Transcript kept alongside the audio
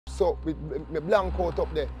so with my blank coat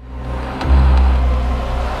up there.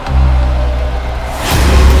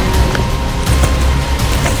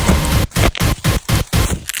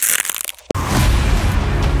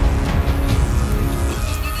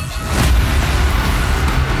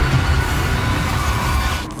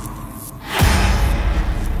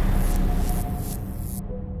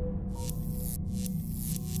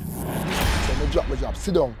 Drop my job,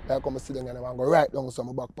 sit down. I come sit down and I go right down so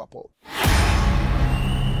my back pop out.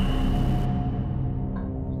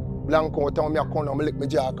 Blank out and I come and lick my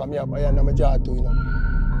jaw because I have iron on my jaw too, you know.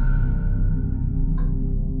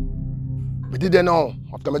 I did it now.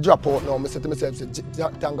 After I drop out now, I said to myself,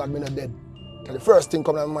 thank God I'm not dead. That's the first thing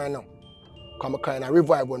coming to my mind now. Because I kind of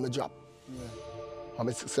revive when I drop. Yeah. And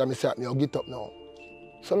I said, I'll get up now.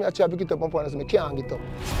 So I try to get up and I can't get up.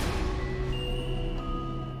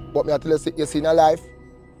 But I tell you, you see in a life,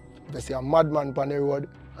 if you see a madman on the road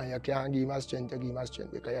and you can't give him strength, you give him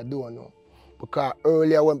strength because you don't know. Because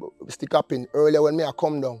earlier when stick up in, earlier when I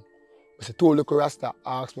come down, I see two little Rasta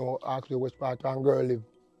ask me which part one girl live.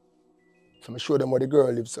 So I show them where the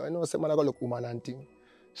girl lives. So I know some man I go look woman and thing.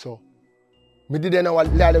 So I didn't know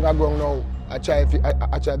what lie down I go now. I try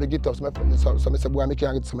to get up. So I say, boy, I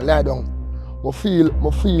can't get, so I lie down. I feel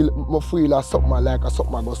like something like a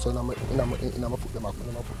something I go so in my foot, come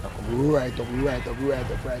right up,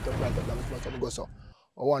 I go so.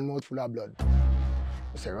 One mouth full of blood.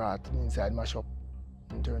 I say rat inside mash up,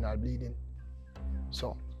 internal bleeding.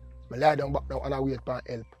 So I lie down back now and I wait for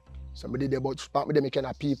help. So I did about spot me them kind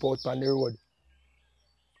of peep out on the road.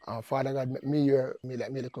 And Father God make me hear me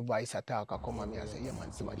like me little voice attack. I come and me and say, yeah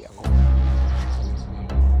man, somebody come.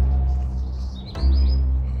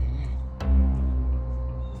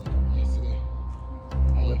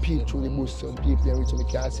 I peep through the bush, some people there which I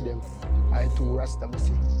can't see them. I too Rasta I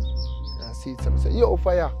see. And I see it, so I say, yo,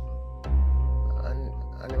 fire.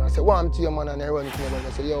 And I say, warm to you man, and I run to me and I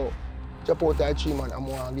say, yo, jump out that tree man, I'm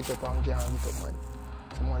going to get up and can't get up man.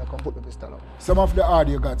 Someone come put me to stand up. Some of the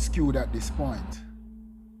audio got skewed at this point.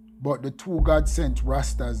 But the two God-sent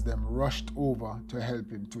Rastas them rushed over to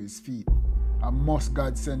help him to his feet. And must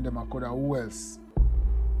God send them a could have who else.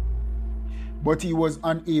 But he was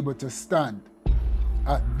unable to stand.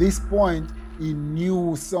 At this point, he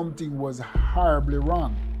knew something was horribly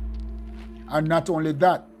wrong. And not only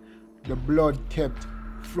that, the blood kept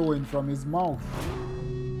flowing from his mouth.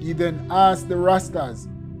 He then asked the Rastas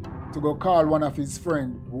to go call one of his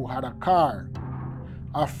friends who had a car.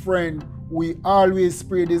 A friend who he always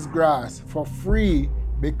sprayed his grass for free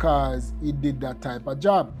because he did that type of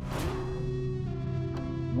job.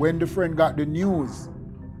 When the friend got the news,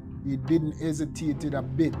 he didn't hesitate a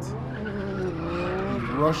bit.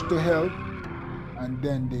 He rushed to help, and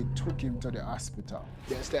then they took him to the hospital.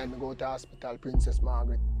 Then instead, I go to the hospital, Princess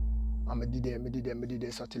Margaret. And I did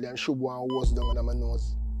it, so till I shoot one hose down on my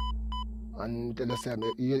nose. And tell us,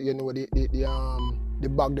 you know the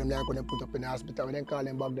bag them like when they put up in the hospital, when they call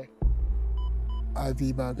them bag there?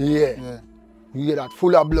 IV bag? Yeah. You get that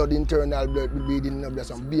full of blood, internal blood, bleeding, there's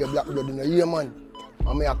some beer black blood in the ear, man.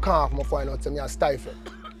 And I cough, I find out I stifle.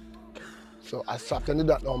 So as after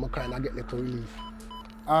that now, I kind of get little relief.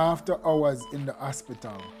 After hours in the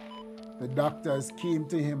hospital, the doctors came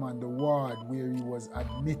to him on the ward where he was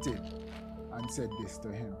admitted and said this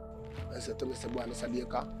to him. I said to Mr. Boy, Mr.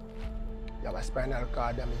 Baker, you have a spinal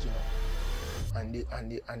cord damage, you know.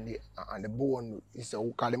 And the bone is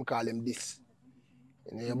call them this.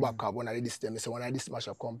 In your back up, one of the disc them, so one of this smash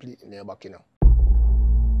up complete in your back, you know.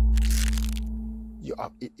 You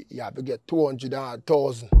have to get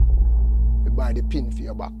 200,000 to buy the pin for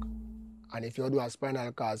your back. And if you do a spinal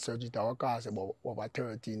cord surgery, it will cost about over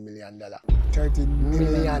 $13 million. $13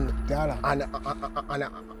 million?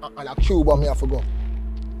 And a cube on me have to go.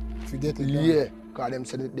 To get it done? Yeah, because them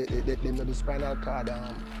said they do spinal cord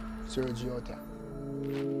surgery out there.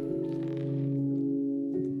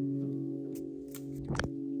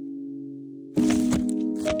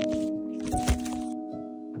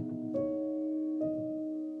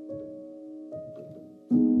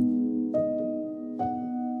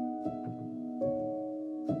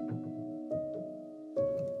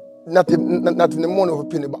 Not in the money for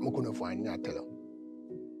penny, but I couldn't find it, I tell you.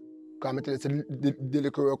 Because I tell you, the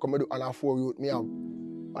little work I do and I 4 youth,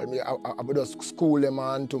 I just school them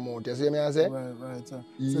and to mount. You see me I say? Right. So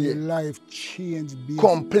yeah. your life changed basically.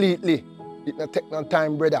 Completely. It don't take no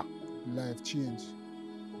time, brother. Life changed.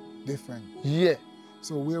 Different. Yeah.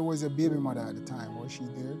 So where was your baby mother at the time? Was she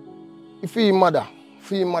there? Female mother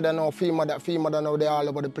now, they're all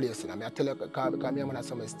over the place. I tell you, because my mother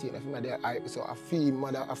some stay. So a female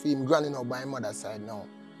mother, a female granny now by my mother's side now.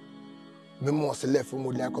 I must have left from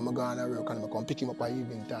Wood like I'm going to work and I come pick him up at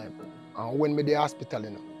evening time. And when me the hospital, you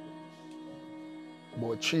know,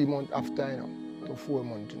 about 3 months after, you know, to 4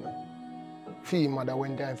 months, you know, female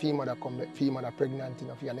went there, female come back, female pregnant, you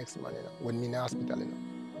know, for your next man, you know, when me in the hospital, you know.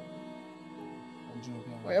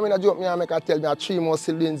 I mean, I joke me and make I tell me 3 more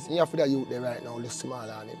siblings, you have for the youth there right now, the small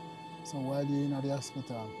on him. So why do you in the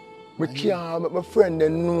hospital? I can't, my friend they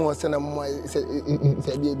know, say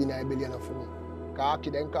baby na belly enough for me. Cause Aki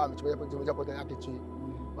then call me, I put an Aki tree.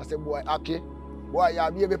 I say, boy, Aki, boy,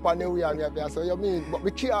 you baby pan the way and you say, you mean, but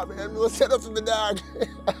me can't, me no set up to the dog.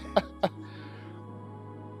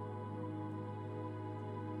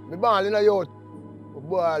 Me born in a youth.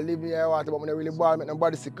 Boy, live me here, but I really born, make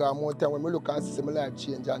nobody sick. More time when I look and see my life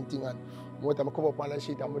change and thing, and more time I come up on the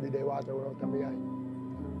sheet and I do the water run out of my eye.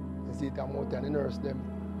 You see it, and more time the nurse them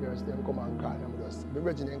come and call them. Just, the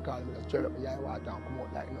virgin them call me, just turn up my eye water and come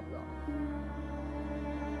out like nothing.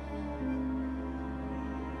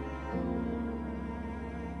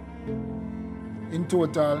 In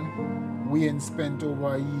total, Wayne spent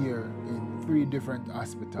over a year in 3 different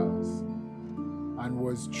hospitals and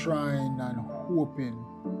was trying and hoping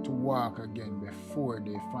to walk again before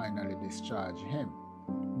they finally discharged him.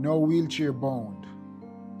 Now wheelchair bound,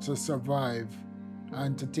 to survive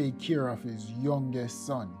and to take care of his youngest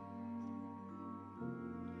son.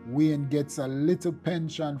 Wayne gets a little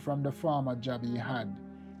pension from the farmer job he had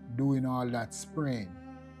doing all that spraying.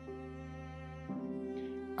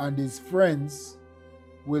 And his friends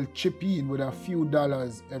will chip in with a few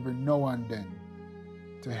dollars every now and then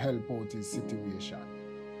to help out his situation.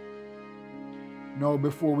 Now,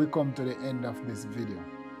 before we come to the end of this video,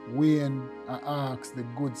 Wayne asks the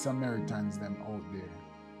good Samaritans them out there,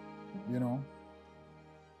 you know,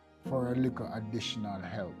 for a little additional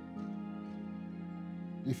help.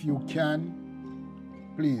 If you can,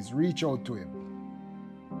 please reach out to him.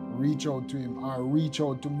 Reach out to him or reach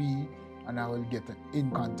out to me and I will get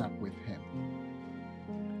in contact with him.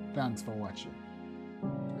 Thanks for watching.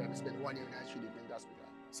 I spent 1 year in a 3 different hospital.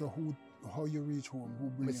 So how you reach home? Who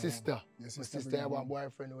bring my you sister. home? My sister have a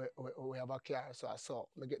boyfriend who have a car, so I saw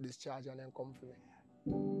me get this charge and then come for me.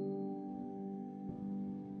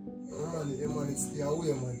 Man, stay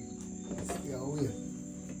away, man. Stay away.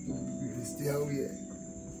 Really stay away.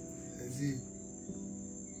 See?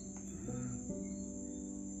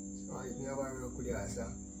 So I never work with you, sir.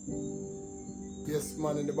 Yes,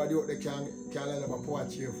 man, anybody out there can line up a power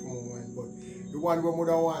chair for me, man. But the one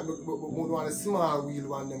where I want a small wheel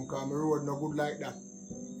one them because my road no good like that.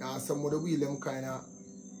 And some of the wheel them kind of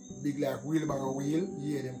big like wheelbarrow wheel.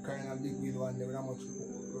 Yeah, them kind of big wheel one them not much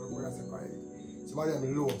road as a car. Some of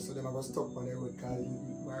them low, so them are going to stop on the road because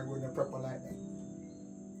we're going to proper like that.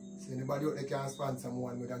 So anybody out there can sponsor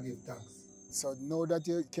someone, we can give thanks. So now that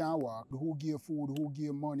you can't walk, who give food, who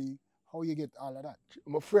give money, how you get all of that?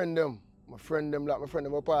 My friend them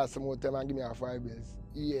will pass some more time and give me a 5 bills.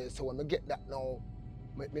 Yeah, so when I get that now,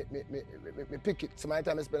 me pick it. So my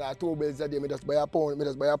time I spend like 2 bills a day, I just buy a pound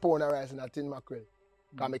of rice and a tin mackerel.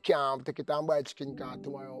 Because I can't take it and buy chicken can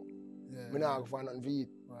tomorrow. Yeah, I don't go for nothing to eat.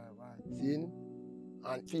 Right. See?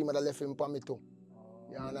 And female left him for me too.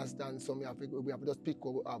 You understand? So we have to just pick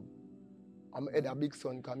what we have. I'm a big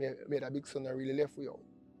son because I had a big son that really left for you.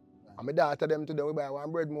 And my daughter them today, we buy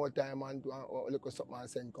 1 bread more time and look at something and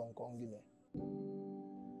send come give me.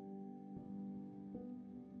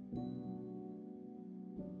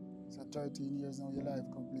 So 13 years now, your life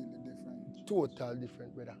completely different? Totally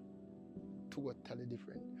different, brother. Totally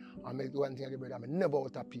different. I make one thing again, brother, I'm never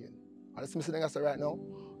out of pain. And that's something I say right now,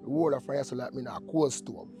 the world of France like me in a cold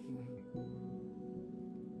stove.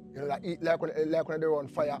 You know, like when they run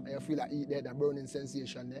fire and you feel like eat there, that burning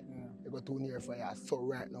sensation there. Yeah. You go too near fire. So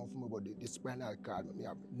right now for my body, this spinal cord, me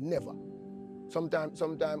have never. Sometimes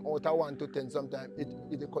out of 1 to 10, sometimes it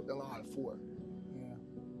cut down all 4. Yeah.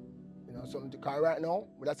 You know, because right now,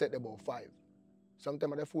 I set about 5.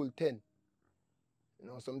 Sometimes I full 10. You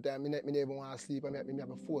know, sometimes I never even want to sleep. I have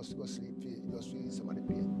a force to go sleep just feel some of the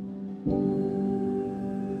pain.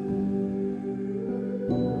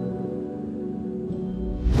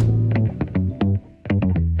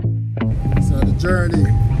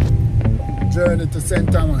 Journey to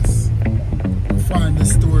St. Thomas. We'll find the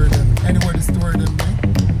store them. Anywhere the store them,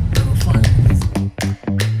 we'll find it.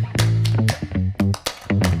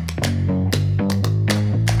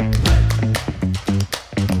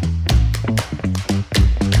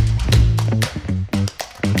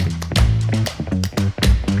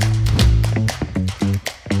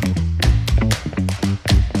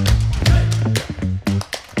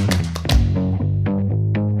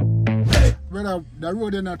 The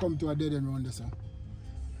road did not come to a dead end round this, sir.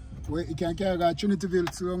 Wait, you can carry that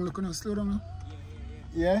Trinityville slow down, look on slow down now.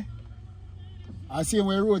 Yeah? I see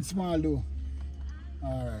where road small though.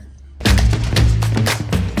 Alright.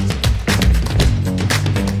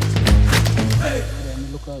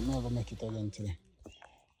 Look like I'm gonna make it again today.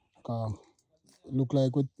 Look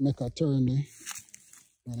like we make a turn there.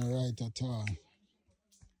 On the right at all.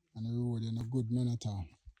 And the road in a good man at all.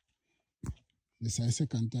 This is the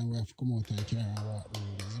second time we have to come out and carry and walk the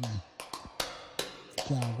road, you know.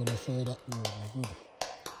 Can't go no further up the road, good.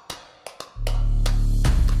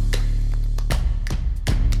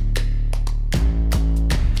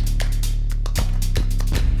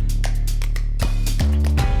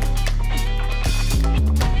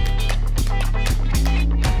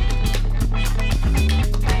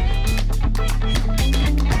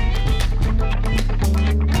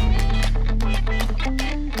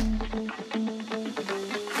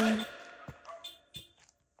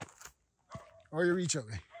 How you reach out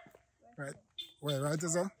there? Right. Well, right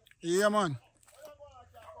is that? Yeah, man.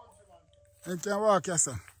 You can walk, yes,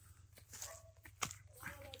 sir.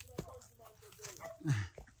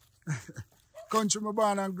 Country my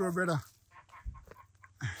born and grow, brother.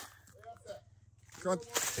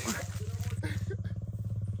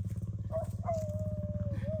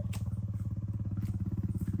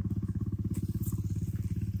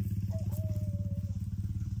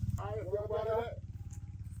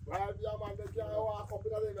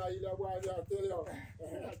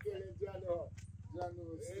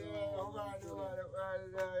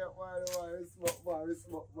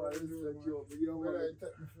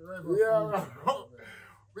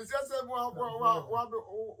 We just said, what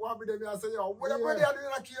be them? I say, yo, what are they doing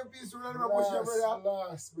a KMP? So let me push your brother.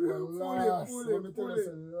 Last. Let me tell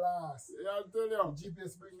you, last. Yeah, I tell you.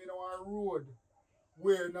 GPS bring me on a road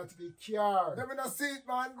where not to be car. Let me not see it,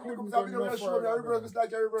 man. Because I'm going to show me a reverse. It's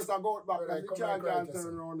like a reverse. I go back. Like the car can't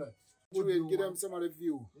turn around there. Give them some of the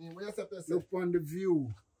view. Look on the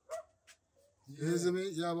view. You see me?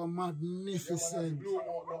 You have a magnificent.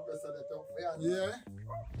 Yeah.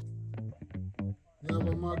 You have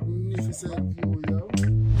a magnificent view, yo.